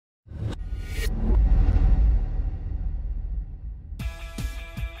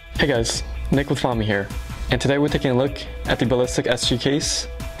Hey guys, Nick with Fami here, and today we're taking a look at the Ballistic SG case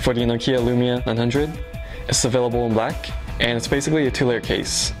for the NOKIA Lumia 900. It's available in black, and it's basically a two-layer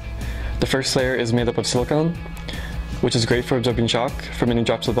case. The first layer is made up of silicone, which is great for absorbing shock from any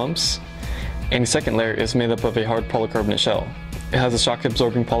drops or bumps, and the second layer is made up of a hard polycarbonate shell. It has a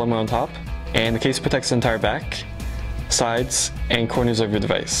shock-absorbing polymer on top, and the case protects the entire back, sides, and corners of your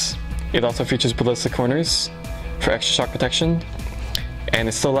device. It also features ballistic corners for extra shock protection, and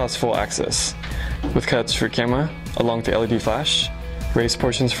it still allows full access, with cutouts for your camera, along with the LED flash, raised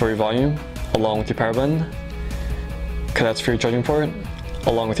portions for your volume, along with your power button, cutouts for your charging port,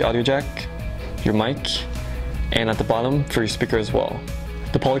 along with the audio jack, your mic, and at the bottom for your speaker as well.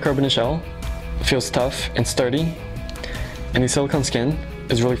 The polycarbonate shell feels tough and sturdy, and the silicone skin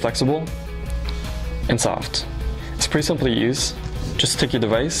is really flexible and soft. It's pretty simple to use. Just take your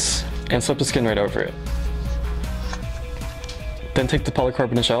device and slip the skin right over it. Then take the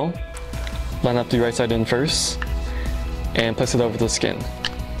polycarbonate shell, line up the right side in first, and place it over the skin.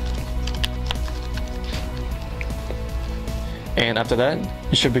 And after that,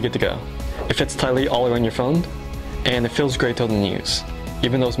 you should be good to go. It fits tightly all around your phone, and it feels great to hold and use.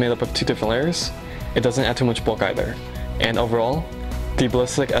 Even though it's made up of two different layers, it doesn't add too much bulk either. And overall, the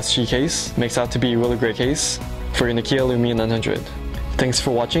Ballistic SG case makes out to be a really great case for your NOKIA Lumia 900. Thanks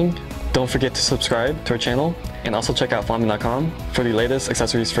for watching. Don't forget to subscribe to our channel, and also check out Fami.com for the latest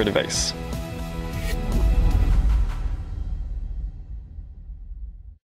accessories for your device.